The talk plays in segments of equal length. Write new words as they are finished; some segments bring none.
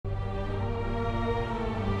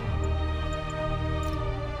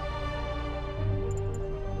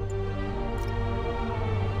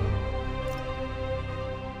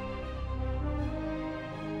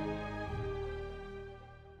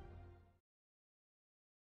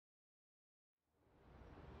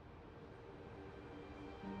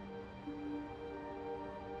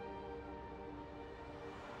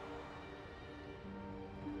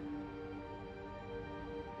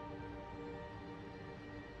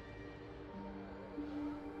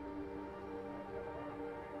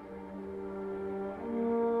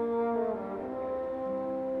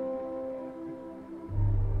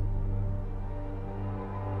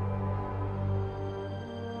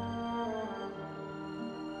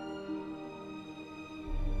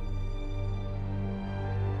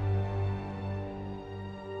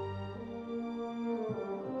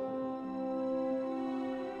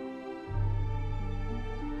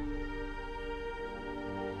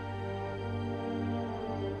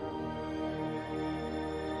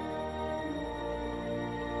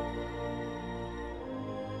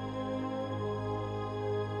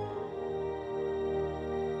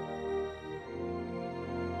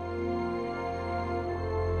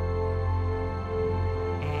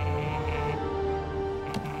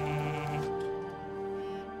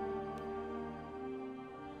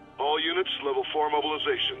level 4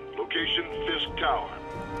 mobilization. Location, Fisk Tower.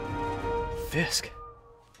 Fisk?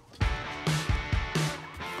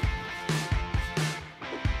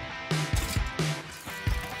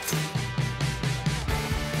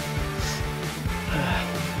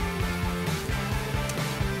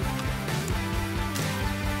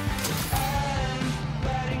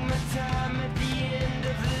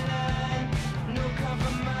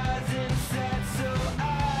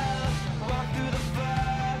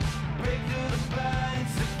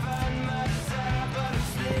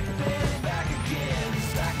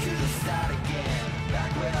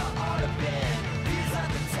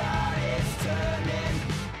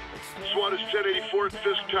 SWAT is 1084 at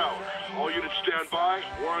Fisk Tower. All units stand by.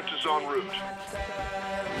 Warrant is en route.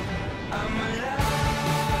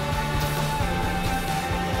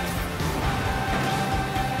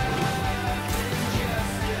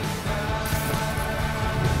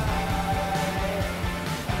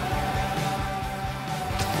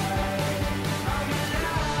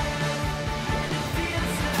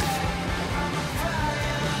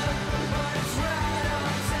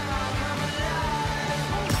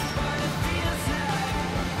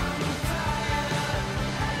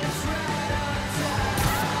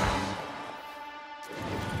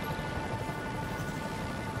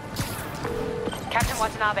 Captain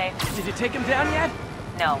Watanabe. Did you take him down yet?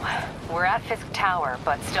 No. We're at Fisk Tower,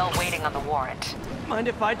 but still waiting on the warrant. Mind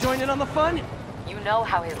if I join in on the fun? You know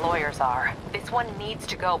how his lawyers are. This one needs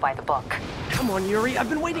to go by the book. Come on, Yuri. I've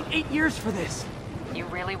been waiting 8 years for this. You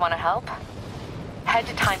really want to help? Head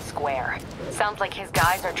to Times Square. Sounds like his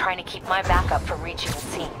guys are trying to keep my backup from reaching the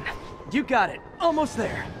scene. You got it. Almost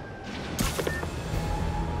there.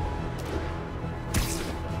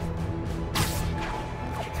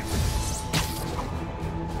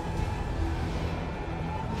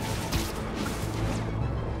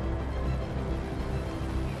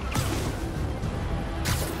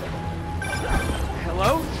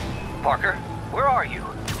 Hello? Parker, where are you?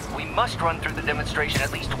 We must run through the demonstration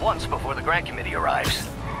at least once before the grant committee arrives.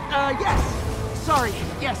 Yes. Sorry.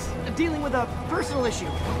 Yes. Dealing with a personal issue.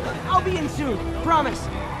 I'll be in soon. Promise.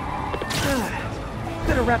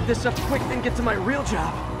 Better wrap this up quick than get to my real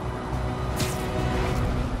job.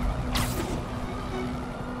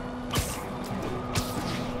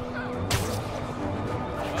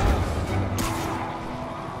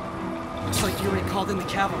 Looks like Yuri called in the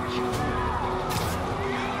cavalry.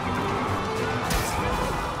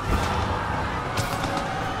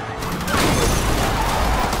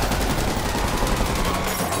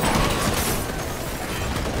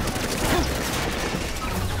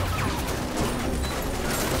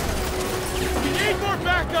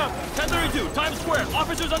 Backup! 1032, Times Square.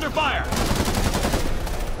 Officers under fire.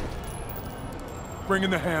 Bring in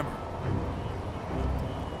the hammer.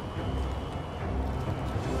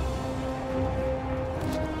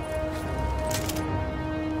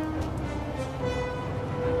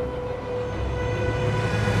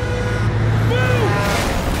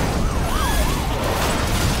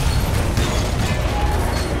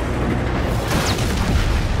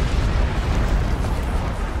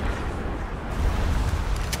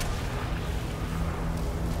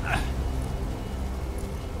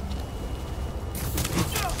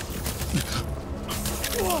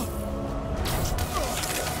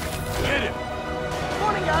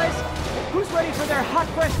 Morning, guys! Who's ready for their hot,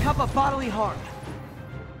 fresh cup of bodily harm?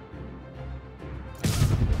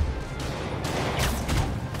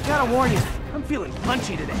 Gotta warn you, I'm feeling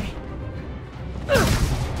punchy today.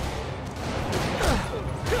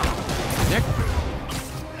 Nick?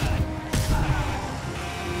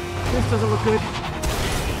 This doesn't look good.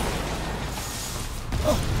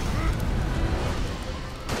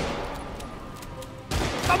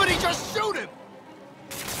 Somebody just shoot him!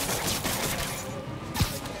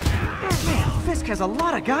 Man, Fisk has a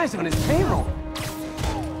lot of guys on his payroll.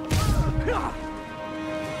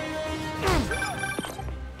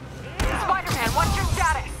 Spider-Man, what's your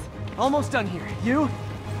status? Almost done here. You?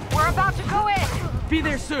 We're about to go in! Be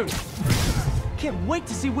there soon. Can't wait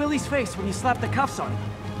to see Willie's face when you slap the cuffs on him.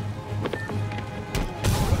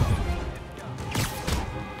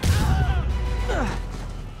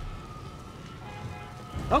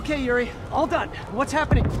 Okay, Yuri. All done. What's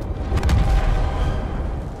happening?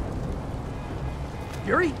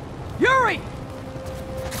 Yuri? Yuri!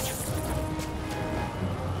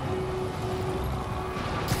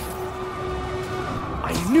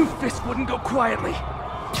 I knew Fisk wouldn't go quietly.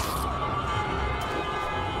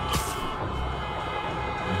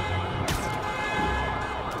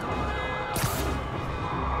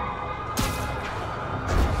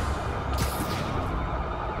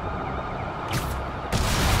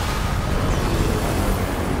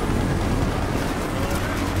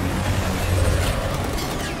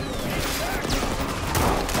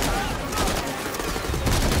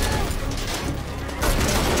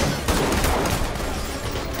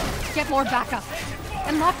 floor backup.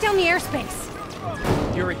 And lock down the airspace.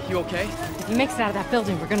 Yuri, you okay? If he makes it out of that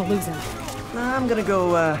building, we're gonna lose him. I'm gonna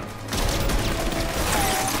go,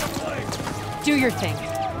 Do your thing.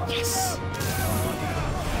 Yes!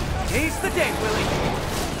 Taste the day, Willie!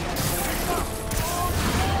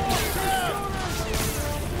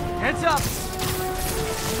 Heads up!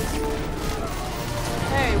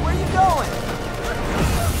 Hey, where you going?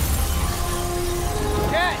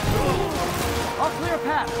 Okay! I'll clear a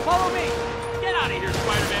path. Follow me! Get out of here,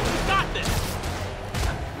 Spider-Man. We got this.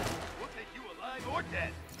 We'll take you alive or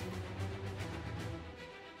dead.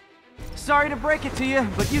 Sorry to break it to you,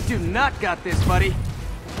 but you do not got this, buddy.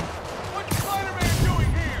 What's Spider-Man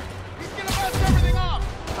doing here? He's gonna mess everything up.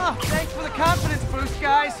 Oh, thanks for the confidence boost,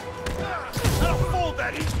 guys. I don't fold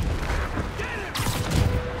that easy.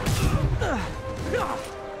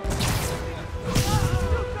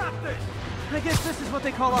 I guess this is what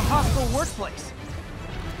they call a hostile workplace.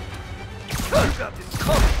 You got this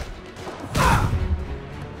covered.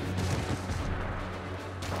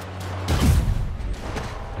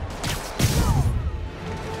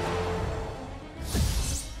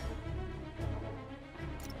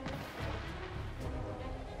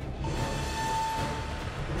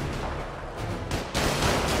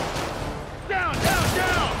 Down, down,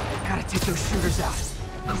 down! Gotta take those shooters out.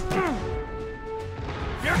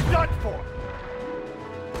 You're done for.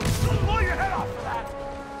 Blow your head off for that.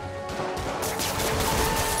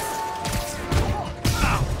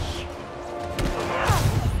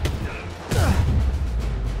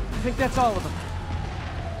 I think that's all of them.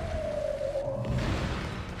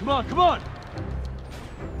 Come on, come on.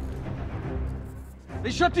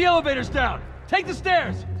 They shut the elevators down. Take the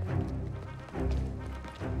stairs.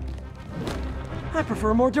 I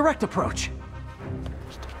prefer a more direct approach.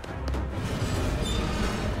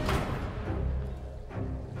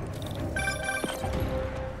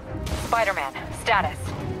 Spider-Man, status.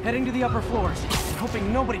 Heading to the upper floors, and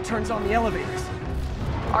hoping nobody turns on the elevators.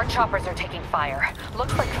 Our choppers are taking fire.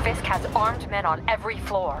 Looks like Fisk has armed men on every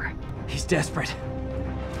floor. He's desperate.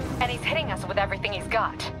 And he's hitting us with everything he's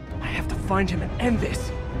got. I have to find him and end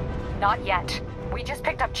this. Not yet. We just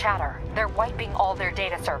picked up chatter. They're wiping all their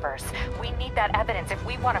data servers. We need that evidence if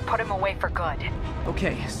we want to put him away for good.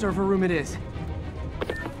 Okay, server room it is.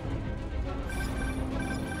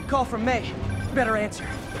 Call from May. Better answer.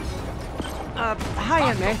 Hi,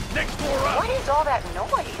 Aunt May. Next floor up. What is all that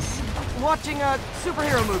noise? Watching a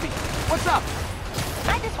superhero movie. What's up?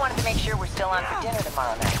 I just wanted to make sure we're still on for dinner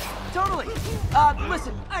tomorrow night. Totally.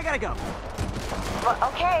 Listen, I gotta go. Well,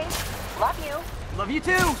 okay. Love you. Love you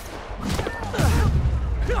too.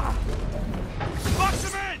 Box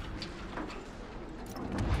him in.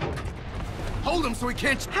 Hold him so he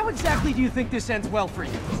can't. How exactly do you think this ends well for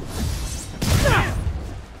you?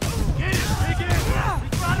 Get him, dig in. We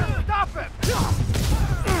gotta stop him.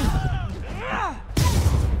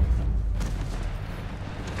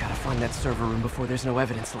 Gotta find that server room before there's no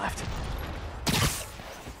evidence left. If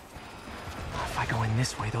I go in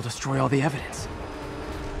this way, they'll destroy all the evidence.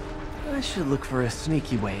 I should look for a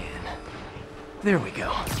sneaky way in. There we go.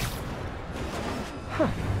 Huh.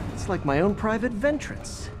 It's like my own private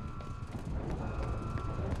ventrance.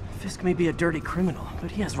 Fisk may be a dirty criminal, but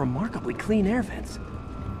he has remarkably clean air vents.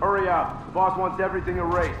 Hurry up. The boss wants everything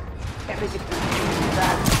erased. Can't make it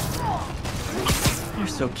They're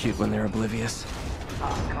so cute when they're oblivious.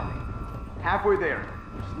 Oh, coming. Halfway there.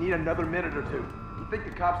 Just need another minute or two. You think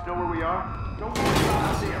the cops know where we are? Don't worry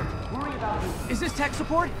about us here. Worry about me. Is this tech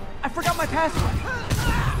support? I forgot my password.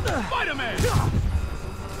 Spider-Man!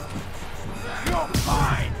 You're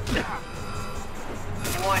fine!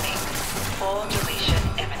 Warning. Full deletion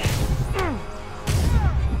imminent.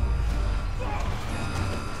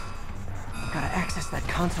 Gotta access that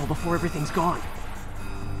console before everything's gone.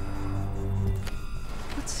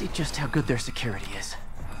 Let's see just how good their security is.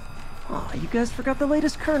 Aw, you guys forgot the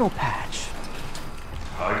latest kernel patch.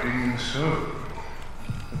 Hiding so.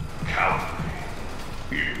 Cowardly.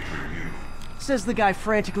 Even for you. Says the guy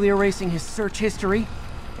frantically erasing his search history.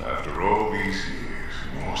 After all these years,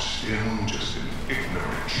 you're still just an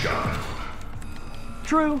ignorant child.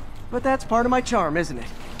 True, but that's part of my charm, isn't it?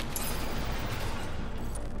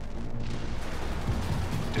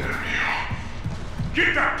 Damn you.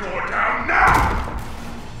 Get that door down now!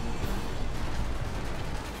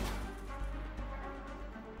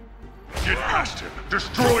 Get past him.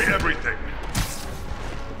 Destroy everything.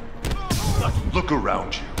 Look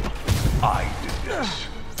around you. I did this.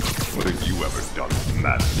 What have you ever done with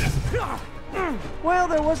Madden? Well,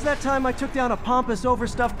 there was that time I took down a pompous,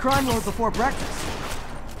 overstuffed crime lord before breakfast.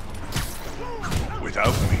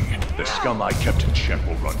 Without me, the scum I kept in check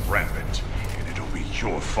will run rampant, and it'll be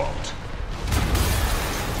your fault.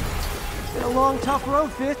 Been a long, tough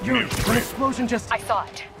road, Fist. An explosion just... I saw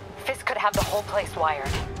it. Fisk could have the whole place wired.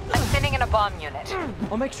 I'm sending in a bomb unit.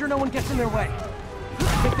 I'll make sure no one gets in their way.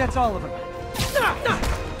 I think that's all of them.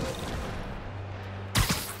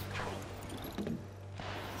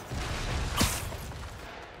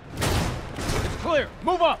 It's clear.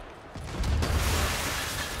 Move up.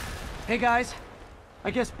 Hey guys,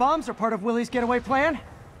 I guess bombs are part of Willie's getaway plan?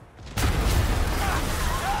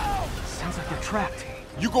 Sounds like they're trapped.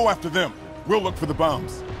 You go after them. We'll look for the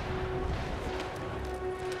bombs.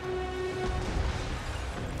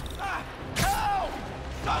 Help!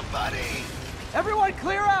 Somebody! Everyone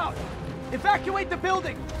clear out! Evacuate the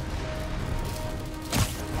building!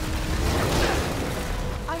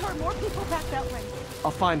 I heard more people back that way.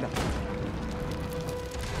 I'll find them.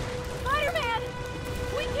 Spider-Man!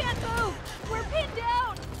 We can't move! We're pinned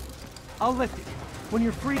down! I'll lift it. When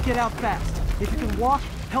you're free, get out fast. If you can walk,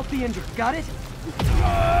 help the injured. Got it?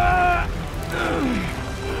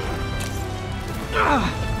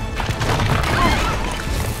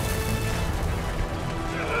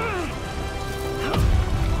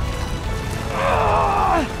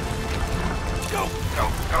 Go, go,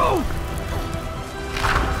 go!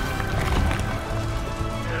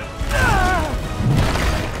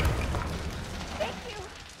 Thank you!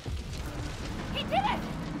 He did it!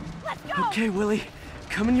 Let's go! Okay, Willie.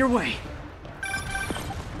 Coming your way.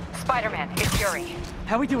 Spider-Man, it's Yuri.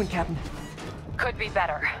 How we doing, Captain? Could be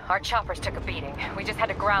better. Our choppers took a beating. We just had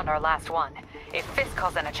to ground our last one. If Fisk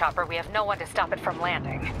calls in a chopper, we have no one to stop it from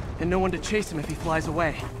landing. And no one to chase him if he flies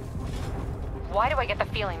away. Why do I get the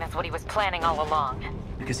feeling that's what he was planning all along?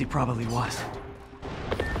 Because he probably was.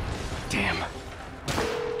 Damn.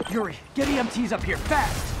 Yuri, get EMTs up here,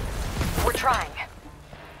 fast! We're trying.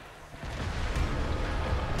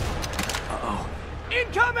 Uh-oh.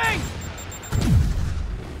 Incoming!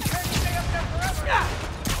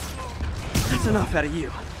 That's enough out of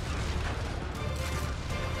you.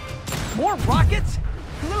 More rockets?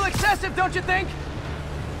 A little excessive, don't you think?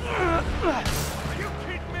 Are you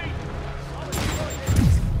kidding me?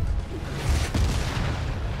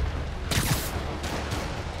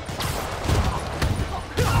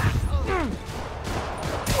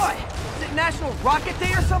 What? Is it National Rocket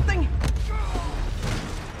Day or something?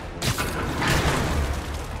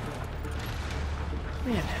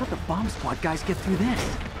 Man, how'd the bomb squad guys get through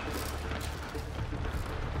this?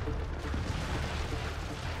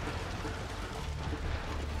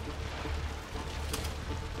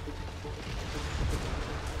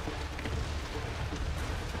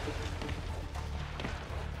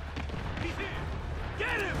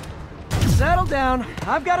 Settle down.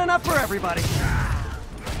 I've got enough for everybody.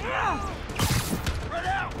 Spread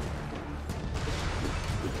out!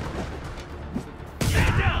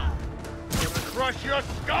 Stand down! I'm gonna crush your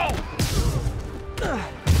skull!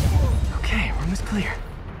 Okay, room is clear.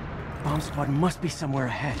 Bomb squad must be somewhere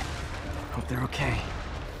ahead. Hope they're okay.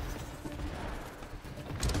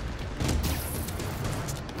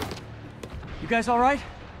 You guys all right?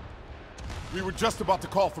 We were just about to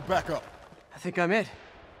call for backup. I think I'm it.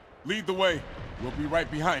 Lead the way. We'll be right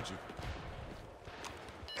behind you.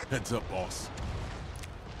 Heads up, boss.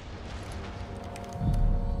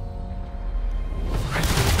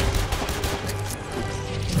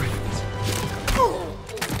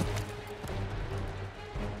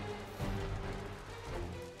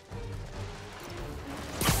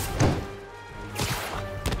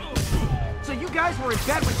 So you guys were in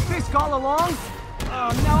bed with Fisk all along?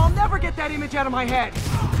 Oh, no, I'll never get that image out of my head.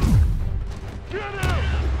 Get him!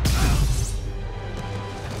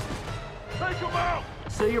 Take him out!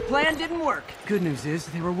 So your plan didn't work. Good news is,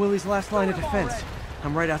 they were Willie's last line of defense.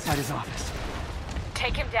 I'm right outside his office.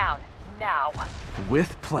 Take him down, now.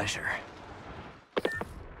 With pleasure.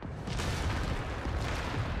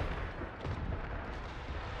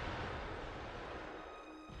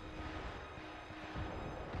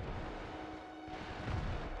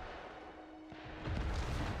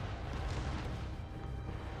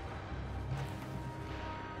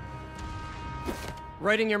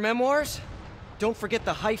 Writing your memoirs? Don't forget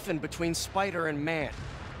the hyphen between spider and man.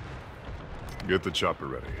 Get the chopper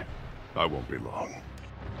ready. I won't be long.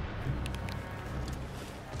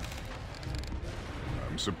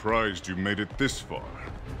 I'm surprised you made it this far.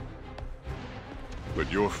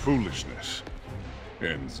 But your foolishness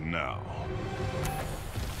ends now.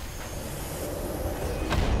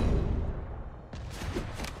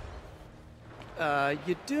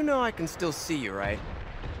 You do know I can still see you, right?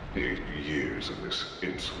 8 years of this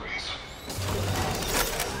insolence.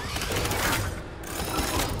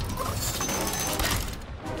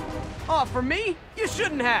 Oh, for me? You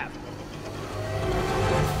shouldn't have!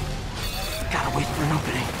 Gotta wait for an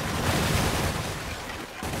opening.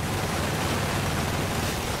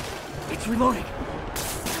 It's reloading.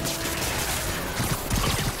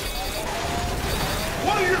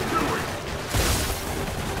 What are you doing?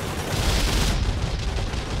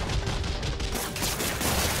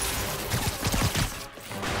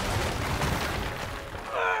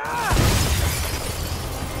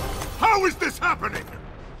 How is this happening?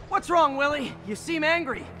 What's wrong, Willie? You seem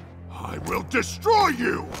angry. I will destroy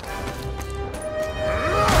you!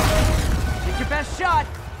 Take your best shot.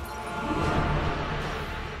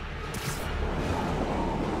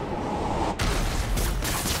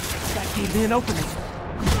 That gave me an opening.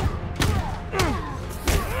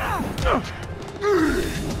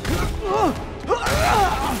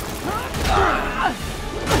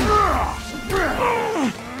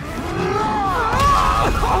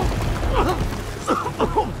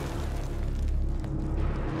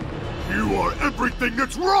 You are everything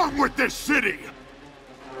that's wrong with this city!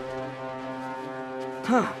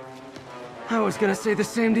 Huh. I was gonna say the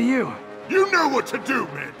same to you. You know what to do,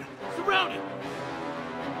 men! Surround it!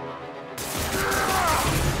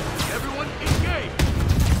 Everyone engage!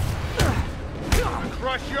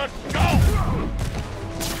 Crush your skull!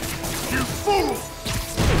 You fools!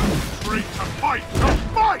 Free to fight, to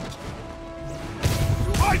fight!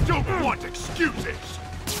 I don't want excuses!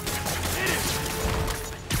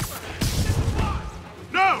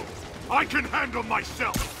 No! I can handle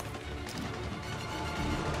myself!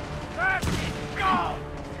 Go!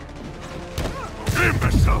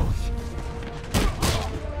 Imbeciles!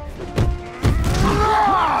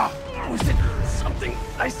 Was it something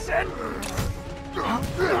I said?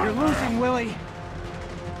 You're losing, Willie.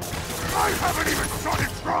 I haven't even started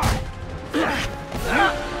trying!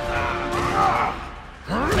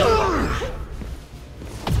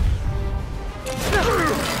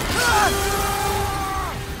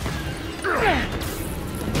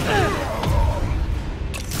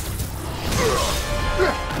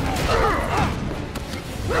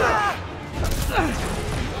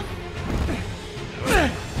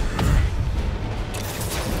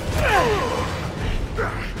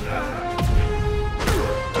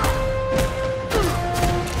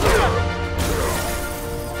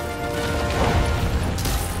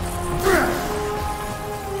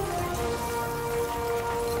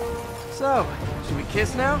 So, should we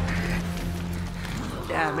kiss now?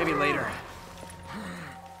 Yeah, maybe later.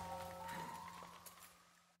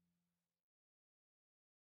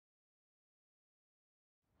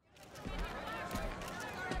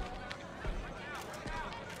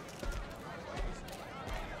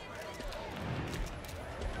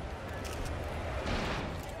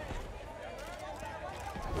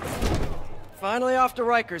 Finally off to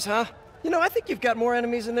Rikers, huh? You know, I think you've got more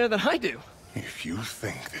enemies in there than I do. If you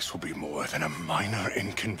think this will be more than a minor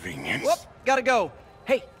inconvenience... Whoop, gotta go.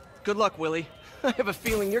 Hey, good luck, Willie. I have a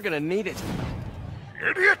feeling you're gonna need it.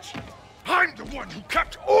 Idiot! I'm the one who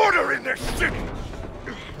kept order in this city!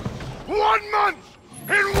 1 month!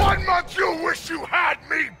 In 1 month you'll wish you had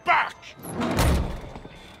me back!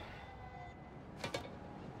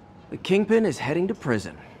 The Kingpin is heading to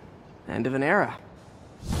prison. End of an era.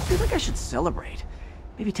 I feel like I should celebrate.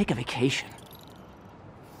 Maybe take a vacation.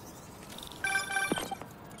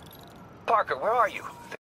 Parker, where are you?